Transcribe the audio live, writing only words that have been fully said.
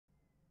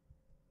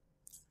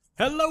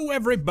Hello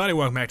everybody,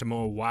 welcome back to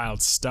more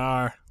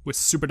WildStar with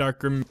Super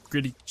Dark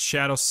Gritty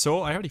Shadow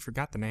Soul. I already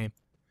forgot the name.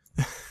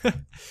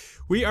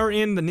 We are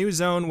in the new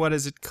zone. What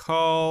is it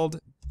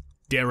called?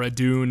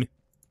 Deradune.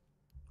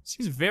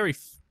 Seems very...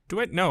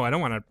 No, I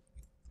don't want to...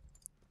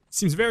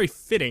 Seems very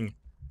fitting.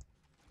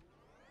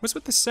 What's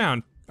with the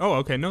sound? Oh,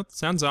 okay, no,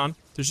 sound's on.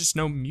 There's just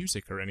no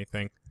music or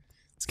anything.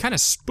 It's kind of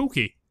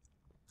spooky.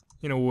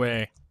 In a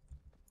way.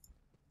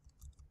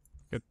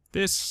 Got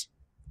this...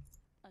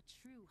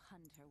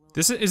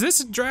 Is this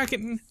a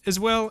Draken as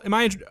well? Am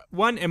I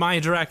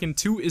a Draken?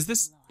 2,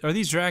 are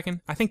these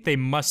Draken? I think they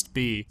must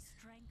be.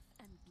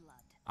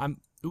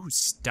 Ooh,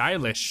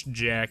 stylish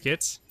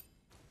jacket.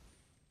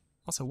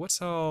 Also,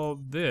 what's all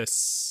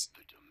this?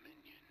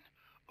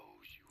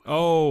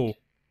 Oh,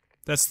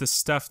 that's the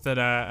stuff that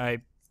I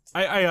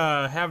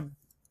have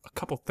a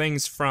couple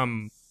things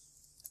from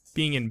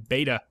being in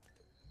beta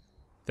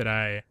that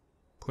I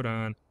put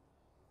on.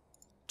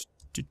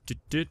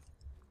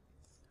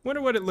 Wonder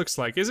what it looks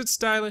like. Is it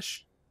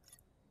stylish?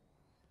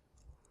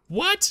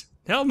 What?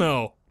 Hell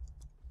no.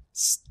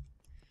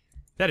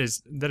 That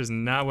is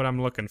not what I'm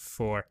looking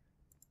for.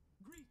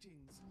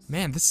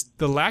 Man,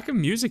 the lack of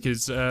music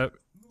is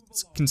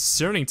it's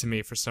concerning to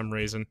me for some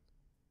reason.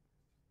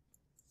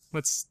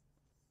 Let's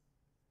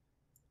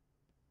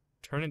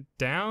turn it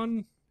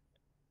down.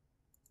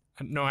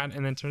 No,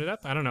 and then turn it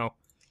up. I don't know.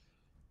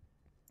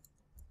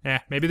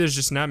 Maybe there's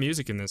just not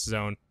music in this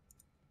zone.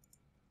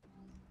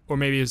 Or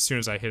maybe as soon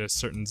as I hit a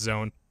certain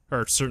zone,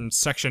 or a certain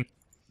section.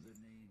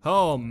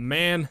 Oh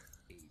man.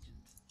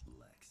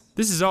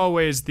 This is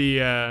always the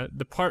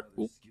part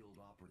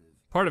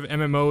of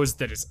MMOs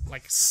that is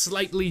like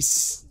slightly,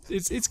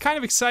 it's kind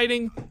of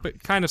exciting,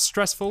 but kind of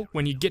stressful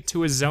when you get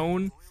to a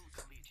zone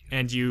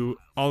and you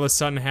all of a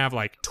sudden have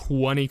like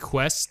 20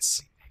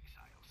 quests.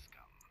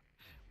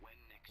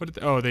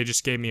 Oh, they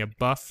just gave me a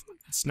buff.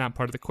 It's not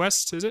part of the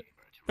quest, is it?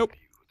 Nope.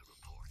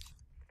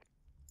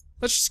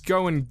 Let's just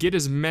go and get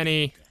as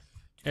many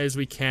as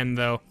we can,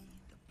 though.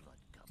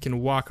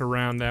 Can walk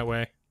around that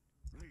way.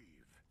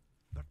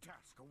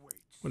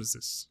 What is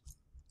this?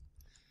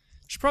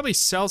 Should probably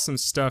sell some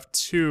stuff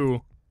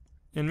too,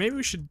 and maybe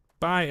we should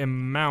buy a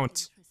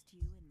mount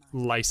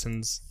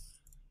license.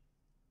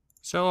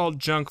 Sell all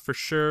junk for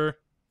sure.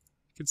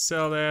 Could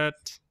sell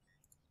that.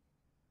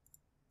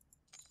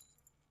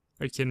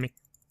 Are you kidding me?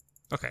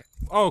 Okay.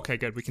 Oh, okay,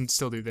 good. We can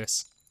still do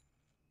this.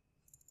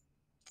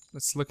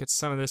 Let's look at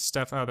some of this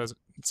stuff. Oh,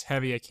 it's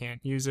heavy. I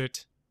can't use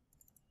it.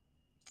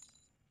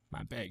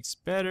 My bag's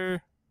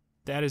better.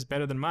 That is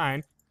better than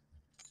mine.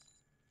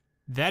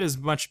 That is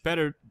much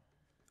better.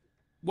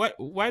 What?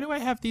 Why do I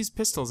have these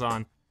pistols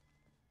on?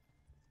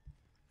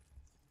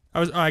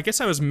 I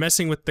guess I was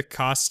messing with the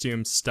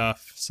costume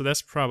stuff, so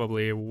that's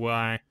probably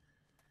why.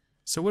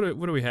 So what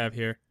do we have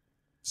here?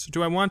 So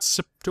do I want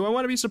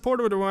to be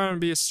support or do I want to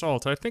be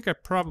assault? I think I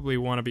probably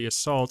want to be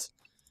assault.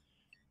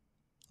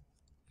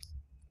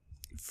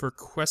 For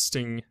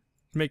questing,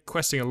 make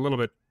questing a little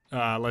bit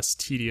less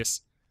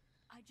tedious.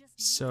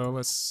 So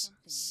let's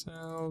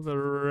sell the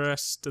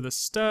rest of the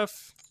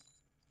stuff.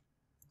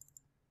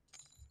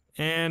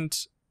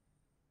 And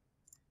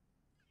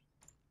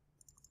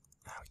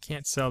I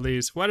can't sell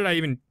these. Why did I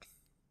even...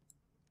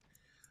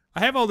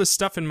 I have all this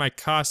stuff in my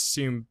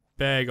costume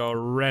bag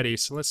already,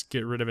 so let's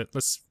get rid of it.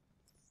 Let's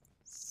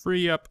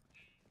free up...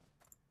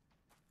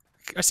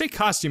 I say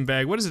costume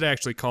bag, what is it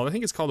actually called? I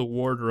think it's called a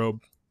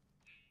wardrobe.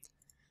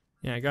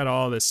 Yeah, I got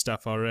all this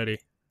stuff already.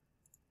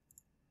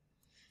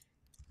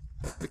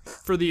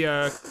 For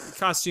the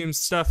costume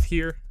stuff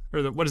here,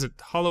 or the, what is it?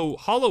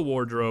 Hollow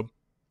wardrobe.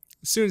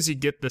 As soon as you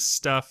get this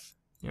stuff,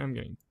 yeah, I'm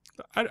getting.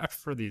 I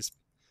prefer these.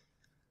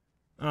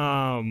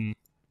 When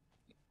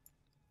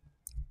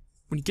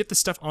you get the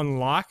stuff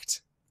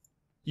unlocked,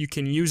 you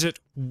can use it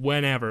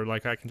whenever.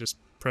 Like I can just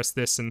press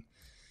this and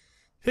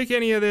pick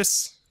any of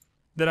this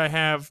that I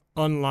have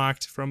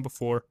unlocked from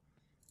before.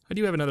 I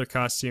do have another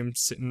costume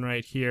sitting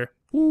right here.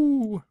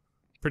 Woo!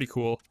 Pretty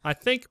cool, I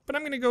think, but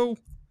I'm gonna go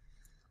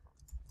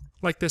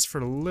like this for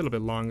a little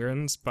bit longer,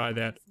 and let's buy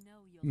that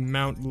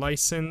mount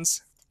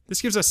license.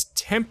 This gives us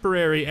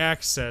temporary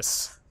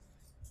access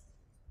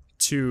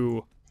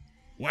to...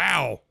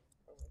 Wow!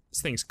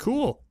 This thing's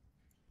cool.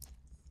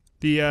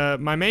 The,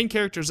 my main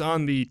character's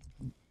on the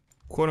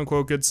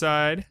quote-unquote good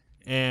side,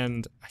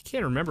 and I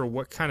can't remember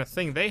what kind of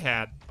thing they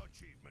had.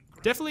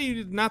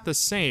 Definitely not the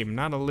same,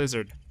 not a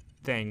lizard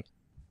thing.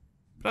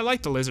 But I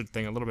like the lizard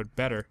thing a little bit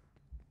better.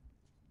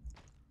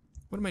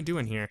 What am I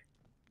doing here?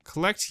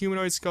 Collect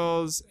humanoid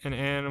skulls and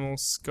animal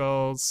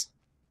skulls.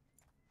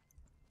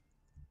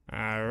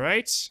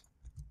 Alright.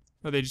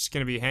 Are they just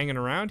gonna be hanging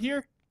around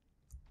here?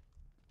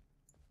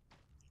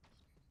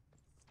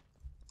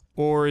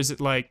 Or is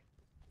it like...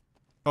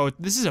 Oh,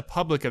 this is a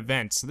public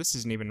event, so this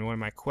isn't even one of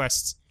my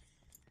quests.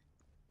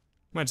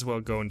 Might as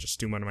well go and just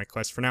do one of my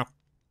quests for now.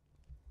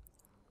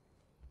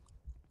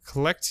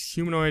 Collect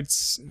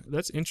humanoids...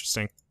 That's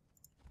interesting.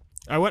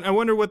 I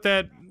wonder what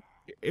that...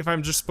 If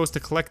I'm just supposed to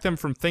collect them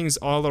from things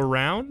all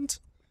around?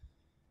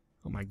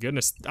 Oh my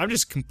goodness. I'm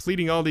just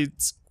completing all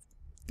these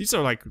These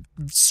are like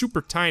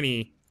super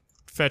tiny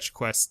fetch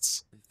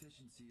quests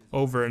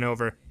over and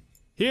over.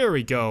 Here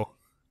we go.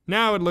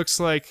 Now it looks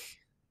like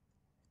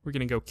we're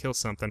gonna go kill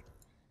something.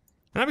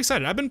 And I'm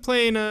excited. I've been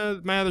playing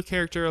my other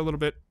character a little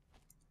bit.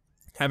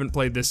 Haven't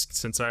played this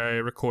since I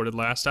recorded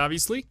last,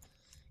 obviously.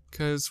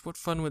 Because what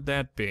fun would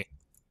that be?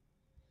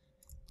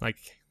 Like,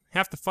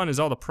 half the fun is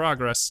all the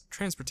progress.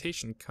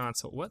 Transportation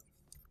console. What?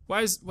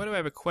 Why do I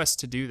have a quest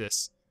to do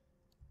this?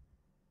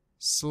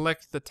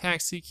 Select the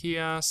taxi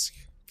kiosk.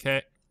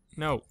 Okay.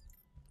 No.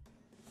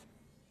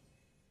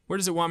 Where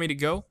does it want me to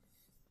go?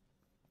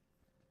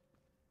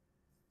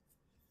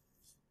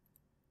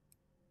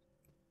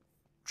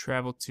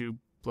 Travel to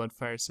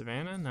Bloodfire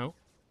Savannah? No.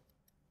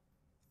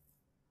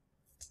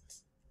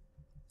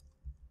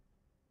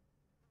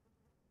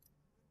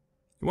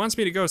 It wants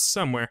me to go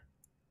somewhere.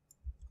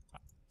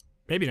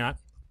 Maybe not.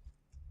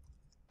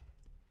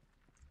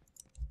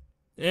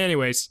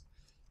 Anyways.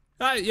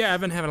 Yeah,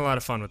 I've been having a lot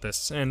of fun with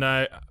this. And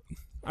I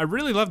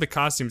really love the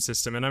costume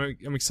system. And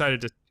I'm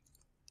excited to...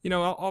 You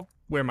know, I'll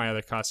wear my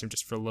other costume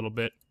just for a little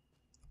bit.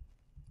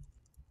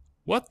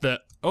 What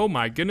the... Oh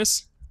my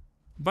goodness.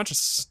 A bunch of...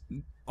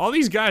 All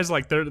these guys,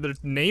 like, their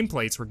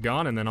nameplates were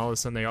gone, and then all of a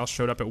sudden they all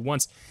showed up at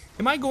once.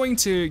 Am I going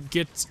to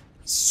get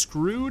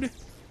screwed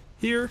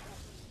here?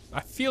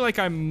 I feel like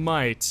I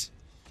might.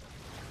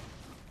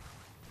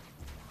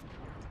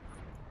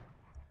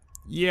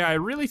 Yeah, I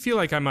really feel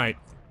like I might.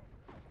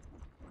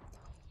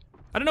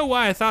 I don't know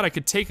why I thought I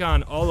could take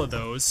on all of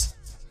those.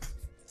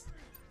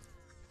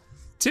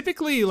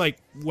 Typically, like,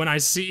 when I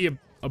see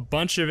a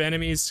bunch of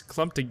enemies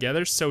clumped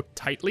together so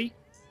tightly...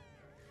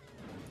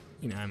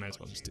 You know, I might as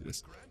well just do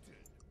this.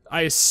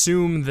 I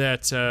assume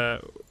that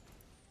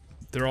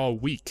they're all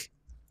weak.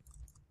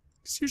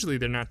 Because usually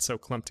they're not so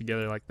clumped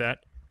together like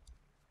that.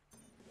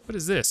 What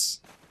is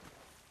this?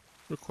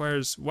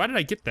 Requires... Why did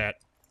I get that?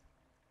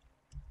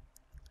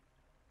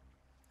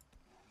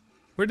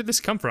 Where did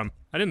this come from?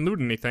 I didn't loot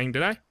anything,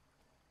 did I?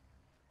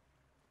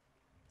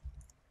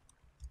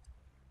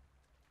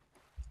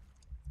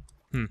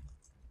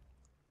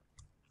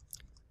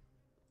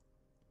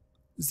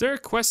 Is there a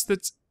quest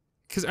that's...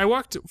 Because I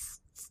walked,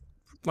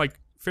 like,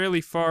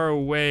 fairly far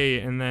away,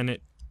 and then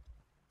it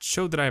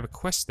showed that I have a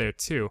quest there,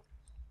 too.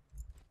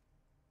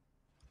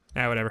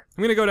 Ah, whatever.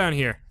 I'm gonna go down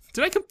here.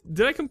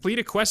 Did I complete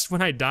a quest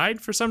when I died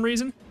for some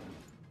reason?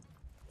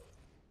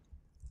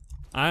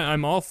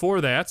 I'm all for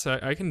that.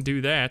 I can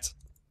do that.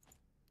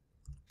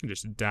 I can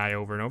just die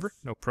over and over.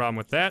 No problem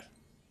with that.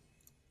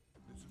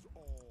 This is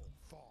all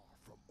far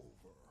from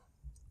over.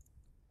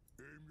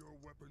 Aim your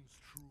weapons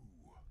true.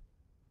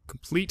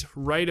 Complete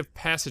rite of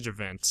passage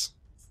event.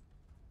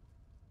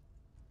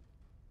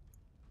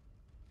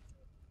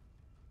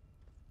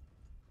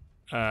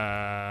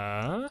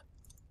 How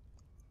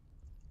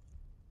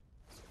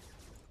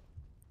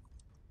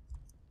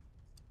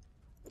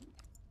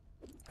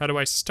do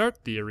I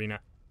start the arena?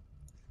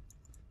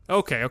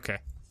 Okay, okay.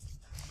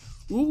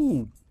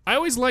 Ooh, I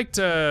always liked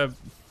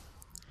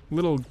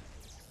little...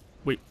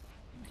 Wait,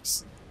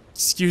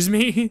 excuse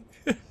me?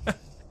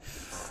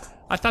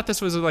 I thought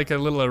this was like a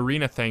little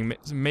arena thing.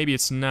 Maybe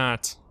it's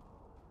not.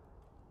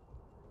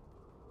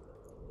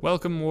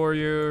 Welcome,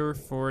 warrior,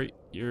 for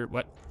your...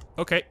 What?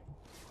 Okay.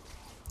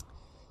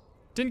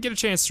 Didn't get a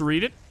chance to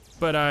read it,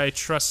 but I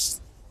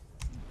trust...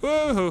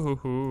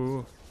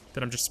 Whoa,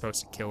 that I'm just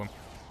supposed to kill him.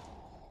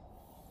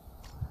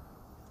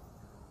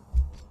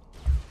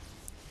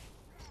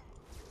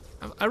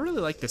 I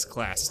really like this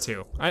class,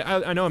 too.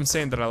 I know I'm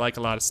saying that I like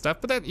a lot of stuff,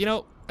 but that, you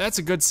know, that's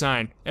a good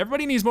sign.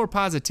 Everybody needs more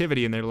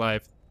positivity in their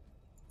life.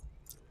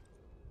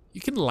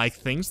 You can like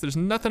things, there's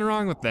nothing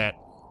wrong with that.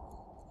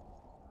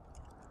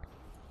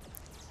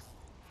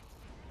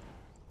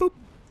 Boop.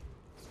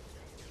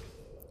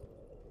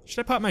 Should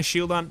I pop my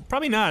shield on?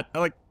 Probably not.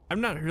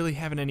 I'm not really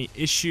having any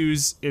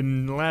issues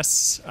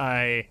unless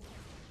I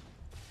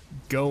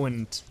go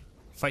and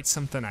fight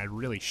something I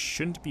really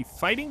shouldn't be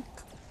fighting.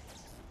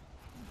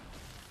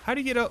 How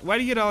do you get? Why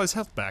do you get all his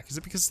health back? Is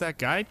it because that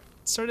guy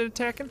started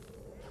attacking?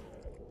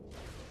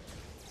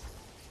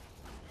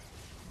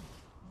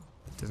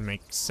 Doesn't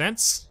make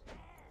sense.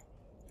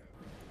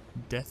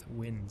 Death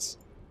wins.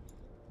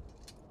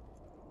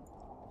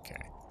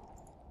 Okay.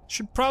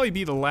 Should probably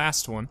be the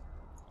last one,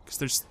 because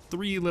there's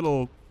 3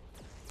 little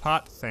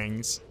pot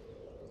things.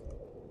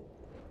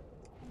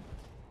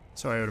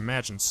 So I would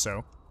imagine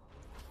so.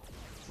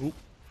 Oop.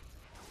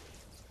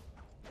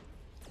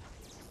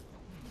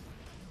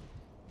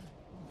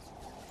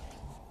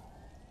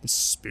 The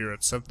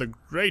spirits of the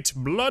great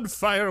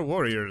Bloodfire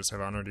warriors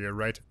have honored your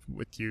right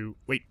with you.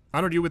 Wait,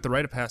 honored you with the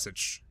rite of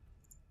passage.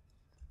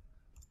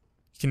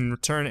 You can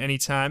return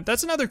anytime.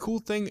 That's another cool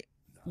thing.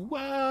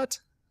 What?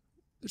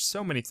 There's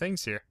so many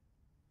things here.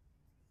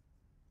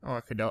 Oh,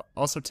 I could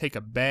also take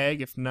a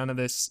bag if none of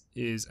this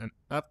is an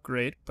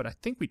upgrade, but I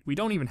think we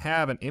don't even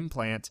have an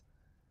implant.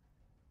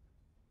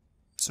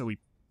 So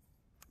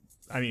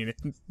I mean, it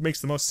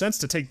makes the most sense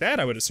to take that,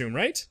 I would assume,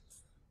 right?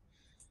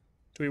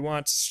 Do we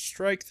want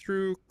strike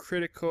through,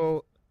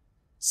 critical,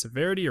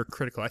 Severity or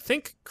critical? I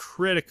think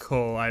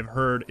critical, I've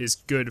heard, is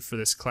good for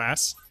this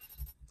class.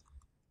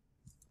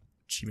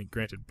 Achievement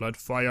granted,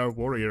 Bloodfire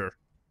Warrior.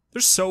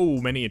 There's so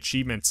many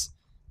achievements.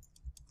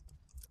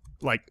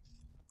 Like,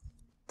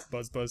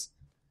 buzz.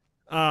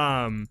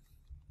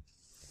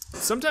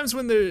 Sometimes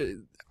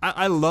when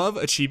I love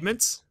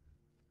achievements,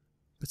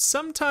 but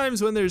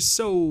sometimes when there's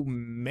so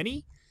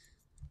many,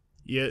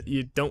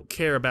 you don't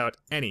care about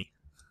any.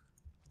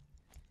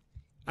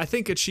 I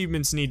think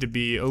achievements need to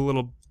be a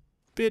little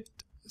bit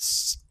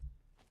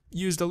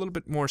used a little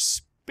bit more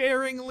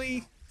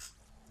sparingly.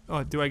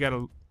 Oh, do I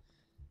gotta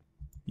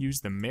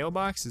use the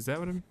mailbox? Is that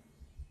what I'm...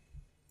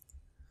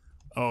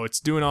 Oh, it's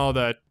doing all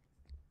the...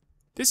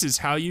 This is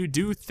how you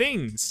do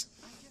things.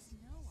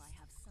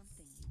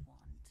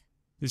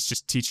 It's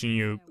just teaching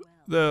you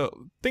the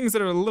things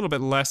that are a little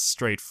bit less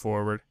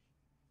straightforward.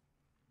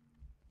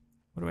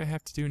 What do I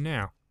have to do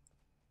now?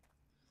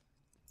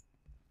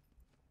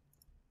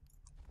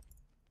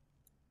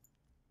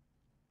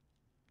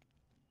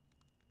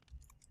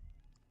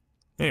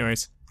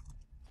 Anyways.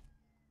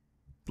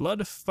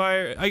 Blood,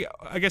 fire...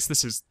 I guess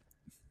this is...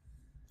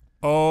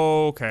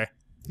 Oh, okay.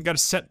 I gotta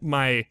set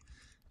my...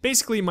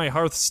 Basically my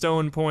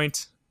Hearthstone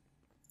point.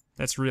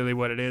 That's really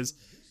what it is.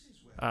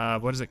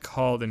 What is it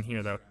called in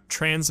here, though?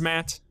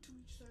 Transmat?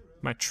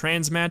 My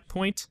transmat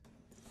point?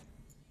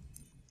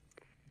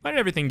 Why did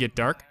everything get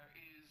dark?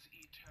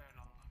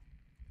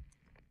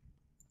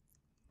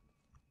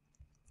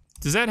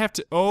 Does that have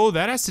to... Oh,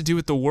 that has to do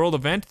with the world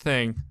event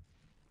thing.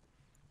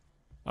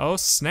 Oh,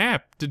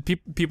 snap. Did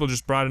people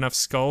just brought enough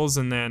skulls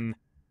and then...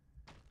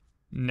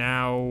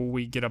 Now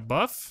we get a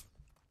buff?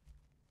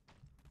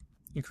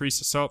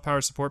 Increase assault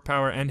power, support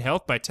power, and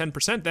health by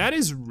 10%. That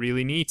is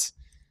really neat.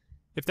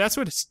 If that's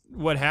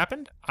what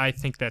happened, I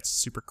think that's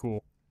super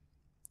cool.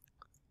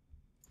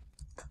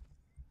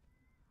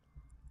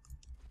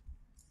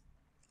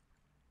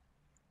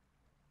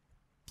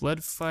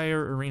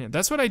 Bloodfire Arena.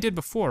 That's what I did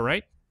before,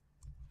 right?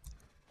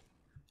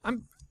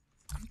 I'm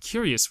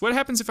curious. What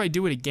happens if I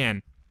do it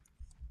again?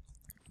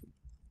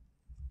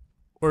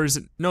 Or is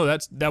it... No,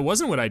 that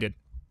wasn't what I did.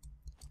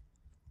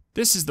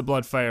 This is the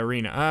Bloodfire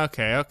Arena.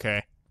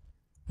 Okay.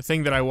 The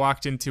thing that I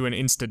walked into and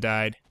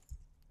insta-died.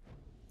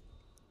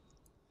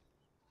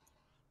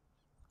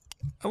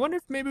 I wonder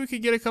if maybe we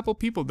could get a couple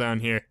people down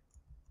here.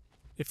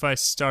 If I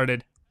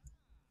started...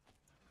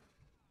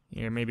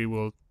 Here, maybe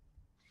we'll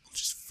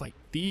just fight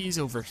these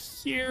over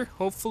here.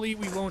 Hopefully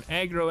we won't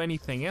aggro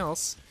anything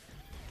else.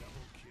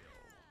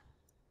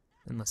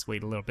 And let's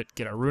wait a little bit,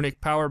 get our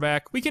runic power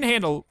back. We can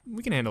handle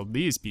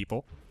these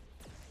people.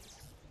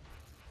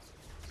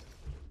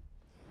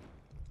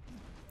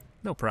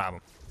 No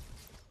problem.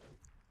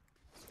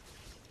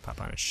 Pop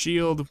on a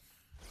shield.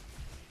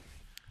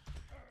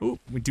 Ooh,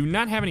 we do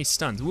not have any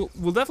stuns. We'll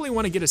definitely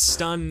want to get a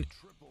stun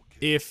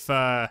if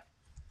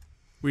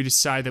we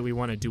decide that we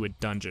want to do a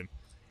dungeon.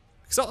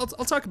 Because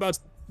I'll talk about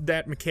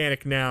that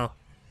mechanic now.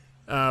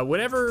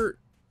 Whenever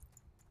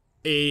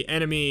an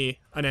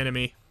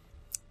enemy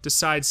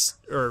decides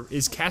or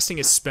is casting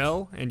a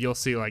spell, and you'll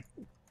see like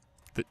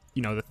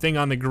the thing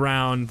on the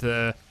ground,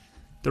 the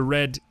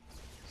red.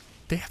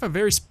 They have a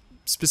very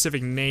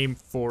specific name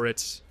for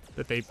it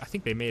that I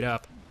think they made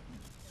up.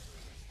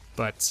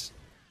 But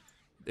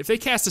if they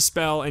cast a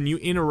spell and you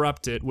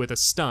interrupt it with a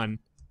stun,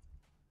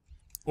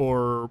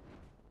 or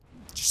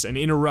just an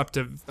interrupt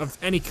of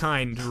any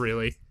kind,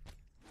 really,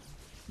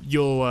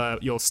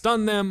 you'll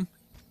stun them,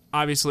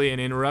 obviously,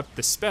 and interrupt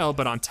the spell.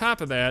 But on top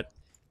of that,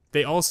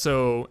 they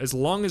also, as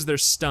long as they're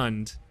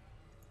stunned,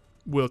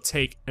 will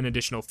take an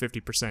additional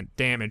 50%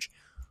 damage,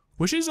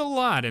 which is a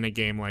lot in a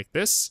game like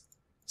this.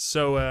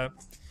 So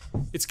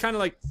it's kind of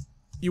like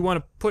you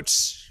want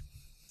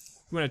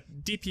to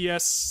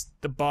DPS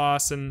the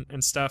boss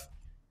and stuff.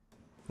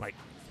 Like,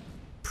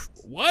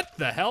 what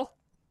the hell?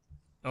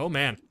 Oh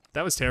man,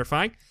 that was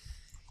terrifying.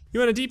 You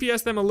want to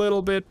DPS them a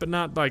little bit, but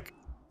not like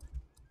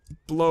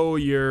blow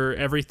your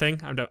everything.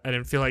 I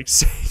didn't feel like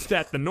saying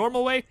that the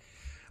normal way.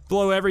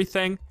 Blow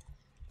everything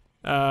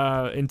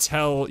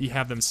until you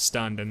have them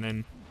stunned, and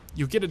then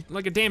you get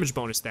a damage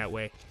bonus that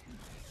way.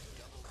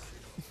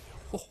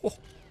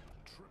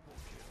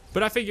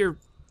 But I figure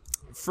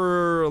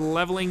for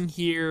leveling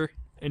here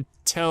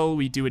until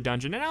we do a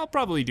dungeon, and I'll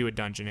probably do a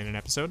dungeon in an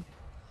episode.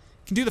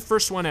 Can do the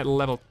first one at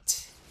level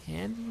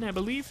 10, I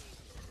believe.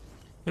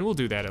 And we'll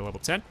do that at level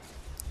 10.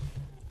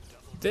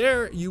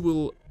 There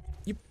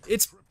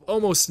it's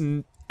almost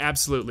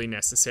absolutely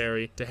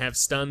necessary to have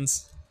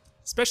stuns,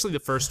 especially the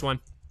first one.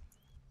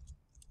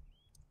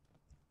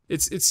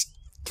 It's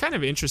kind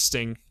of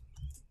interesting.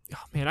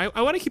 Oh man,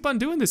 I want to keep on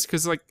doing this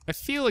because like I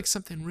feel like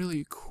something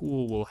really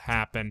cool will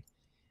happen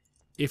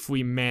if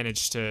we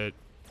manage to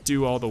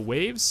do all the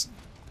waves.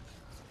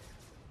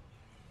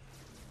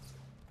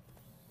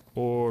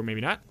 Or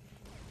maybe not.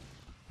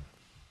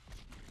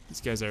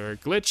 These guys are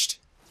glitched.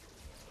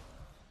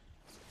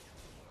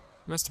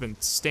 Must have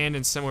been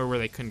standing somewhere where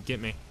they couldn't get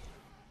me.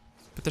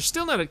 But they're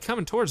still not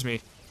coming towards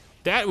me.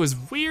 That was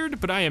weird,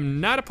 but I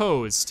am not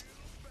opposed.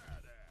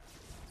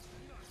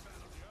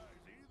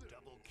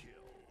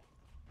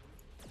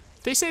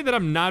 They say that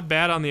I'm not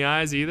bad on the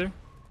eyes either.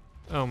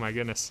 Oh my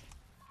goodness.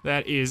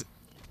 That is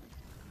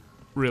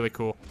really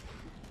cool.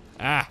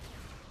 Ah.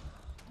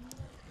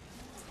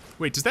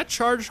 Wait, does that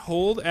charge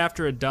hold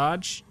after a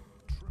dodge?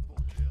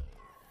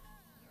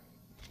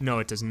 No,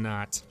 it does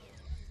not.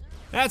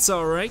 That's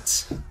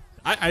alright.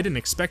 I didn't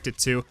expect it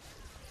to.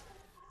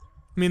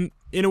 I mean,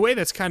 in a way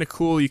that's kind of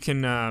cool. You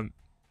can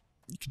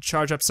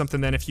charge up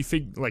something, then if you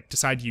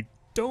decide you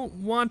don't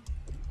want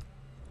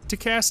to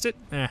cast it,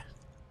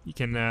 you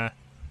can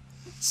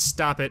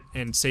stop it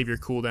and save your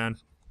cooldown.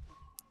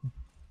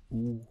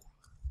 Ooh.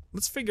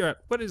 Let's figure out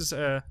what is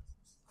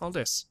all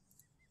this.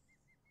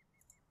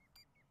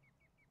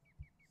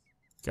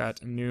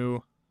 Got a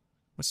new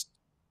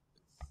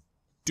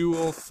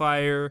dual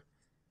fire.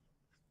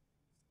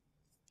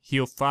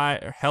 Heal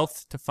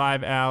health to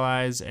 5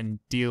 allies and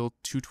deal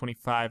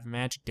 225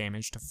 magic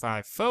damage to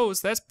 5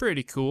 foes. That's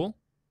pretty cool.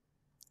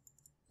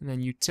 And then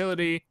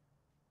utility.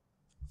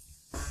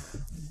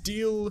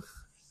 Deal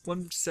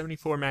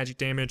 174 magic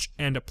damage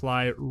and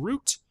apply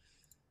root.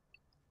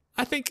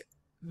 I think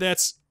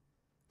that's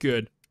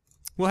good.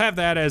 We'll have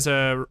that as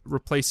a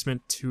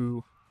replacement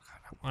to...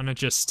 I want to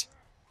just...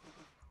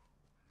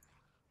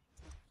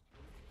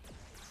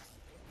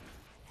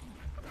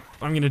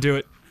 I'm gonna do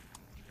it.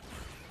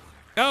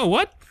 Oh,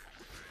 what?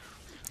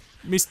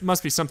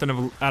 Must be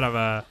something out of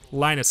a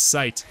line of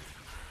sight.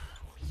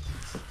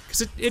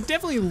 Because it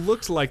definitely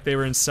looked like they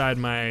were inside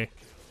my...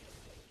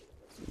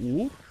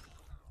 Whoop.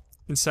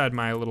 Inside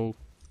my little...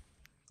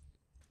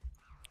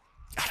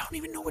 I don't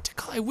even know what to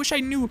call it. I wish I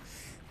knew.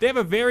 They have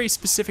a very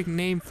specific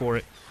name for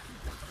it.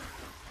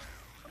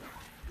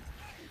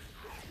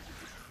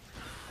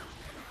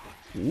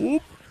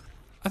 Whoop.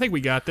 I think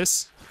we got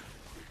this.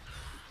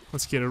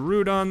 Let's get a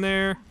root on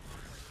there.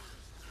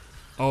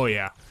 Oh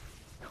yeah.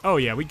 Oh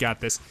yeah, we got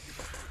this.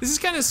 This is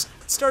kind of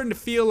starting to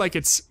feel like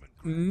it's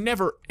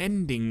never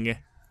ending,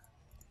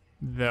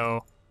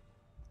 though.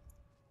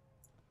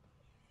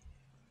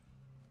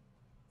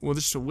 We'll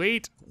just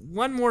wait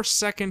one more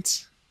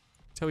second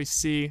till we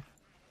see.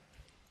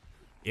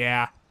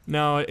 Yeah.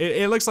 No,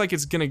 it looks like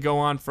it's gonna go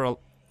on for a...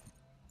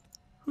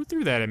 Who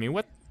threw that at me?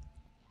 What?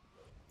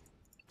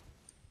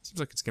 Seems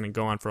like it's gonna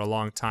go on for a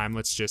long time.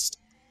 Let's just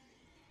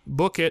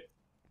book it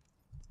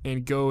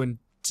and go and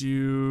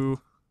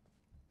do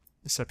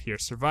this up here.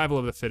 Survival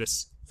of the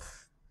fittest.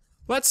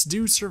 Let's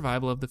do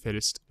survival of the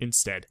fittest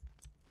instead.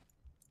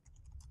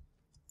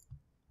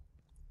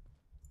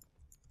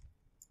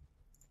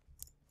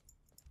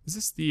 Is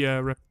this the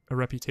a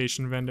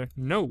reputation vendor?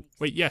 No.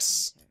 Wait,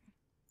 yes.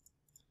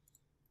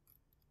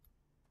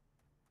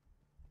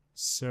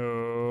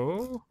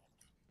 So...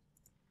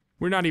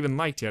 We're not even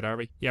liked yet, are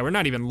we? Yeah, we're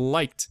not even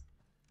liked.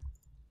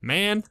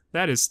 Man,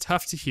 that is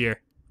tough to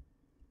hear.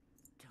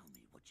 Tell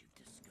me what you've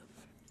discovered.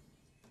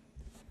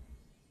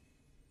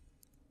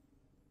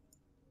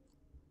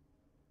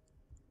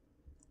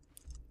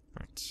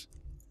 Right.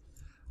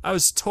 I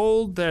was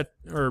told that,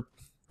 or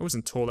I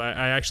wasn't told,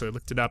 I actually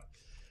looked it up,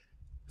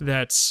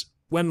 that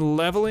when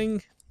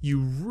leveling,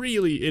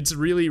 it's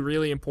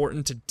really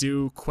important to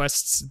do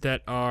quests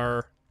that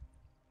are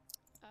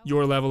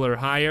your level or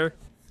higher.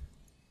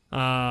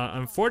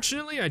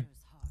 Unfortunately, I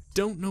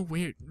don't know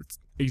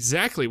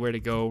exactly where to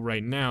go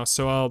right now,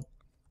 so I'll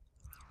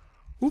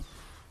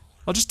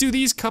just do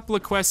these couple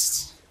of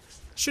quests.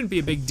 Shouldn't be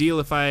a big deal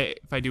if I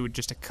do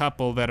just a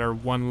couple that are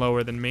one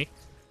lower than me.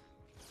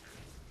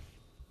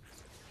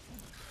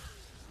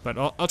 But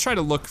I'll try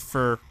to look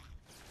for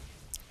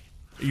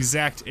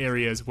exact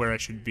areas where I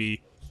should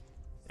be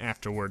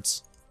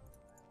afterwards.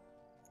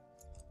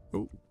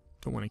 Oh,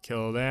 don't want to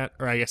kill that.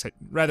 Or I guess I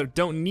rather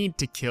don't need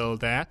to kill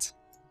that.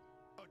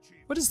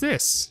 What is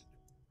this?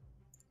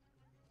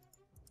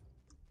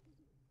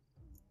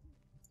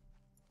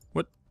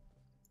 What?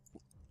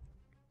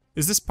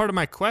 Is this part of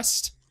my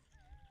quest?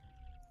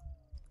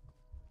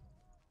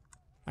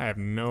 I have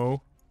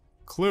no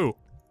clue.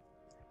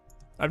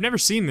 I've never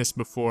seen this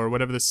before,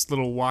 whatever this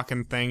little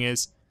walking thing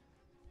is.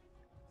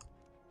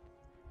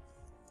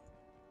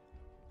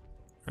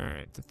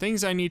 Alright, the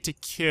things I need to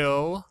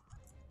kill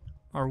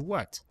are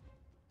what?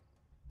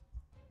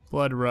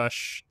 Blood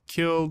Rush,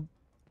 killed,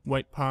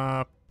 White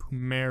Paw,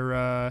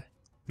 Pumera,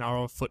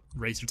 Gnarlfoot,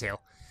 Razortail.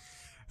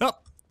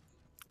 Well,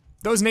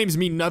 those names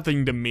mean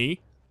nothing to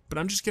me, but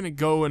I'm just gonna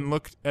go and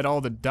look at all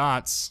the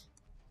dots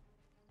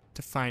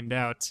to find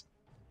out.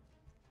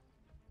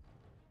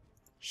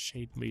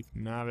 Shadeleaf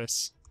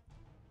Novice.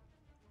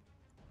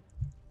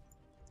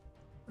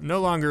 I'm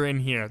no longer in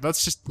here.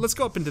 Let's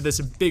go up into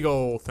this big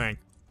old thing.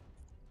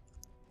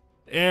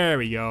 There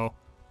we go.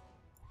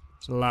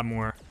 There's a lot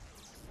more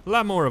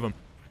of them.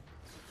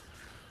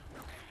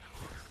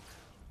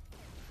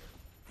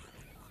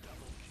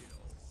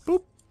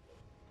 Boop.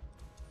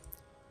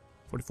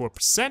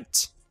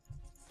 44%.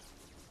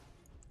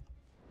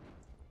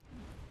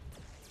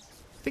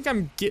 I think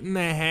I'm getting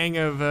the hang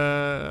of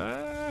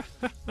the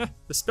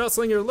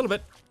Spellslinger a little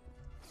bit.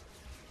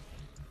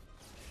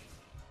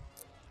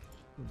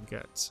 We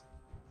got,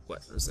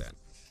 what was that?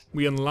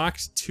 We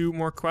unlocked 2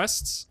 more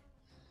quests.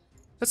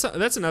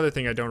 That's another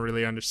thing I don't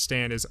really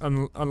understand is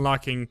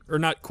unlocking, or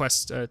not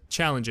quest,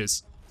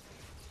 challenges.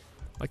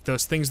 Like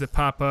those things that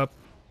pop up.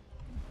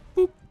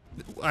 Boop.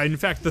 In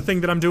fact, the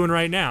thing that I'm doing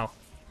right now.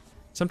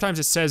 Sometimes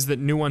it says that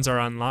new ones are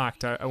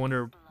unlocked. I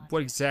wonder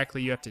what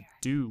exactly you have to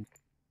do.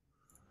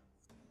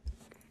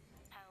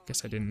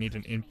 Guess I didn't need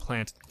an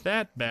implant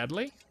that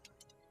badly.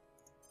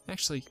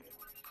 Actually,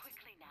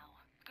 Quickly now.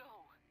 Go.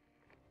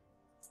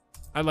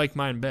 I like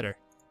mine better.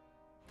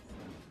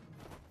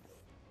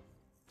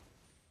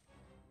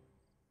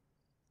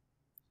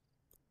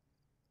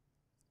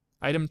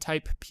 Item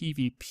type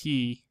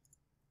PvP.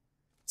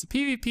 It's a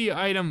PvP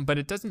item, but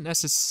it doesn't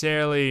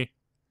necessarily...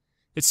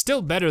 It's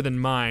still better than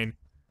mine.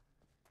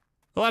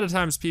 A lot of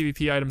times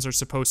PvP items are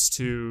supposed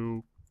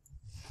to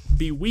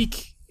be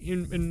weak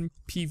in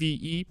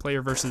PvE,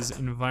 player versus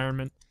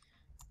environment.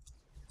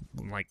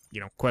 Like,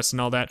 you know, quests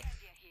and all that.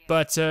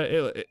 But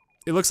it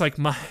looks like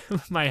my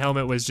my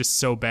helmet was just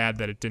so bad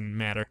that it didn't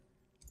matter.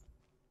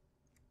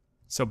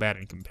 So bad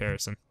in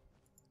comparison.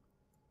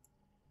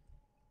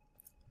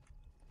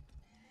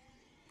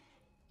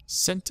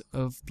 Scent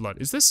of blood.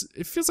 Is this...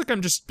 It feels like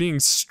I'm just being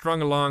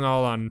strung along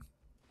all on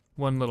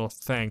one little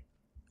thing.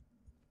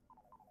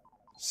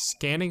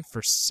 Scanning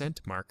for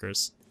scent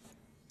markers.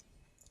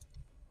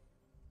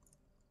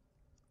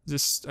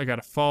 This... I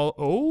gotta fall...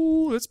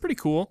 Oh, that's pretty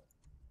cool.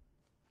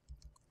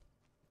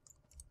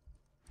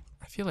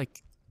 I feel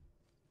like...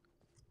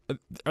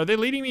 Are they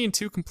leading me in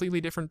two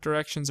completely different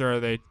directions, or are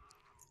they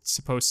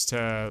supposed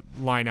to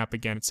line up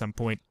again at some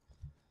point?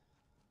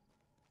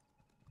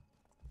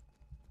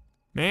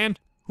 Man,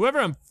 whoever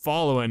I'm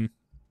following...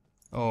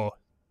 Oh.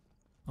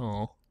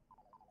 Oh.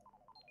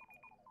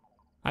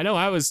 I know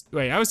I was...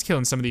 Wait, I was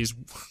killing some of these,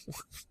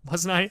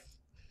 wasn't I?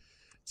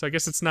 So I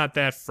guess it's not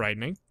that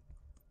frightening.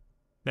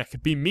 That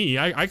could be me.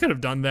 I could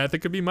have done that. That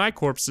could be my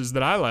corpses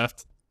that I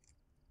left.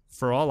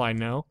 For all I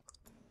know.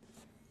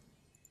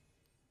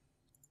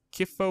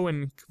 Kifo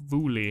and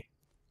Kvuli.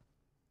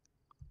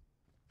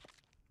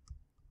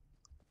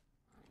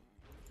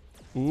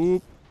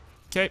 Oop.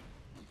 Okay.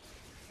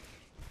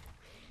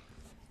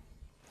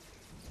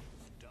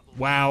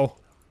 Wow.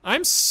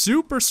 I'm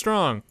super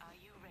strong. Are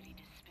you ready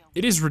to spill?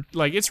 It is,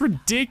 like, it's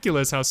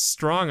ridiculous how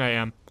strong I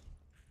am.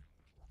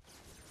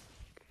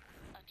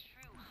 A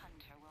true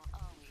hunter will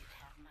always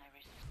have my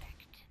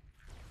respect.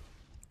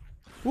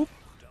 Oop.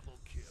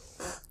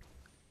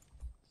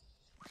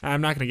 I'm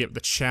not gonna get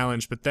the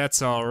challenge, but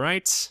that's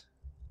alright.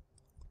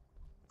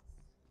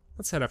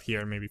 Let's head up here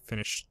and maybe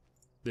finish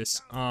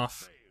this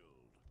off.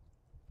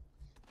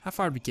 How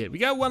far did we get? We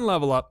got one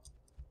level up.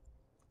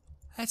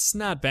 That's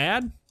not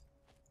bad.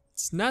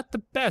 It's not the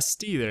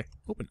best either.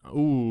 Open.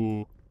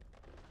 Ooh.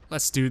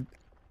 Let's do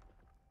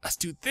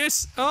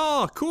this.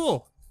 Oh,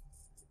 cool.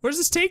 Where's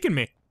this taking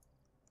me?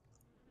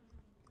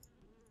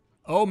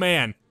 Oh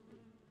man.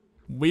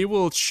 We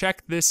will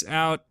check this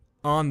out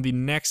on the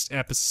next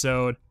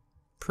episode.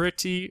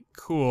 Pretty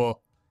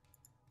cool.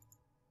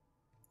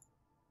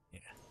 Yeah.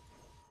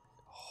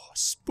 Oh,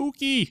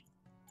 spooky.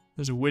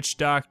 There's a witch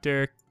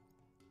doctor.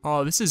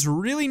 Oh, this is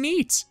really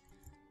neat.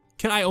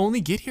 Can I only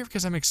get here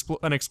because I'm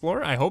an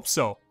explorer? I hope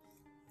so.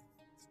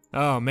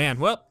 Oh man.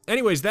 Well,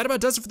 anyways, that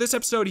about does it for this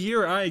episode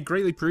here. I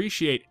greatly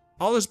appreciate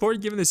all the support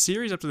you've given this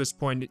series up to this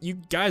point.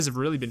 You guys have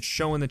really been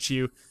showing that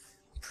you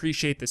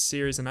appreciate this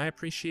series, and I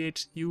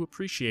appreciate you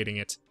appreciating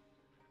it.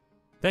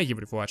 Thank you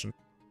everybody for watching.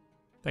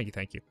 Thank you,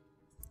 thank you.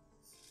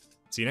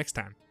 See you next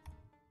time.